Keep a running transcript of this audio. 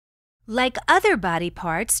Like other body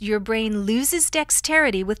parts, your brain loses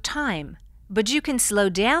dexterity with time, but you can slow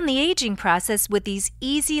down the aging process with these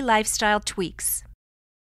easy lifestyle tweaks.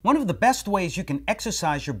 One of the best ways you can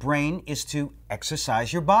exercise your brain is to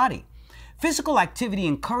exercise your body. Physical activity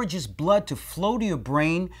encourages blood to flow to your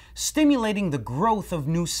brain, stimulating the growth of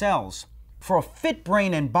new cells. For a fit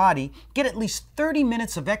brain and body, get at least 30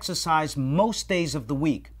 minutes of exercise most days of the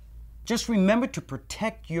week. Just remember to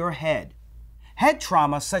protect your head. Head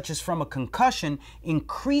trauma, such as from a concussion,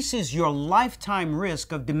 increases your lifetime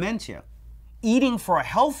risk of dementia. Eating for a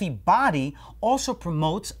healthy body also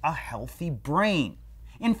promotes a healthy brain.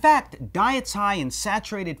 In fact, diets high in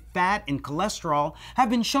saturated fat and cholesterol have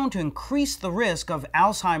been shown to increase the risk of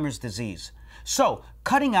Alzheimer's disease. So,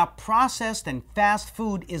 cutting out processed and fast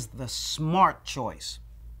food is the smart choice.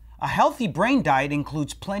 A healthy brain diet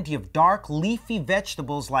includes plenty of dark, leafy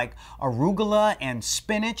vegetables like arugula and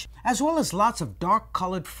spinach, as well as lots of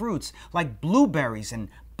dark-colored fruits like blueberries and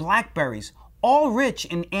blackberries, all rich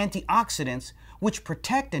in antioxidants which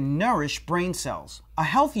protect and nourish brain cells. A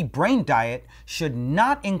healthy brain diet should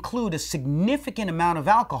not include a significant amount of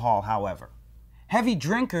alcohol, however. Heavy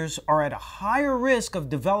drinkers are at a higher risk of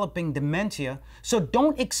developing dementia, so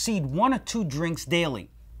don't exceed 1 or 2 drinks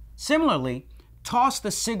daily. Similarly, toss the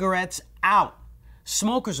cigarettes out.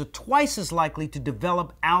 Smokers are twice as likely to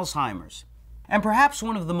develop Alzheimer's. And perhaps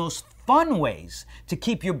one of the most fun ways to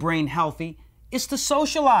keep your brain healthy is to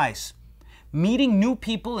socialize. Meeting new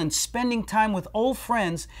people and spending time with old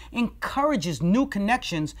friends encourages new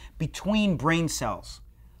connections between brain cells.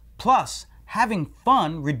 Plus, having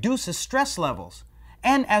fun reduces stress levels.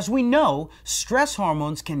 And as we know, stress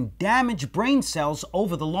hormones can damage brain cells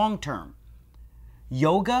over the long term.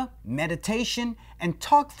 Yoga, meditation, and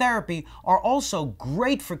talk therapy are also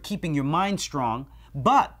great for keeping your mind strong,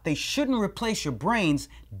 but they shouldn't replace your brain's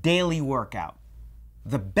daily workout.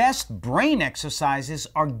 The best brain exercises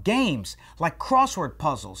are games like crossword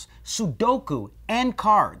puzzles, Sudoku, and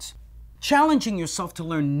cards. Challenging yourself to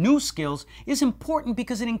learn new skills is important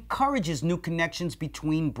because it encourages new connections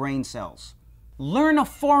between brain cells. Learn a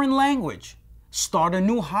foreign language, start a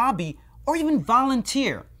new hobby, or even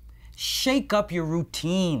volunteer. Shake up your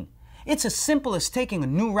routine. It's as simple as taking a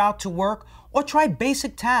new route to work or try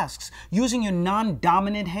basic tasks using your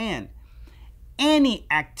non-dominant hand. Any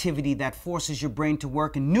activity that forces your brain to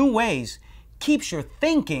work in new ways keeps your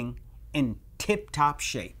thinking in tip-top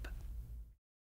shape.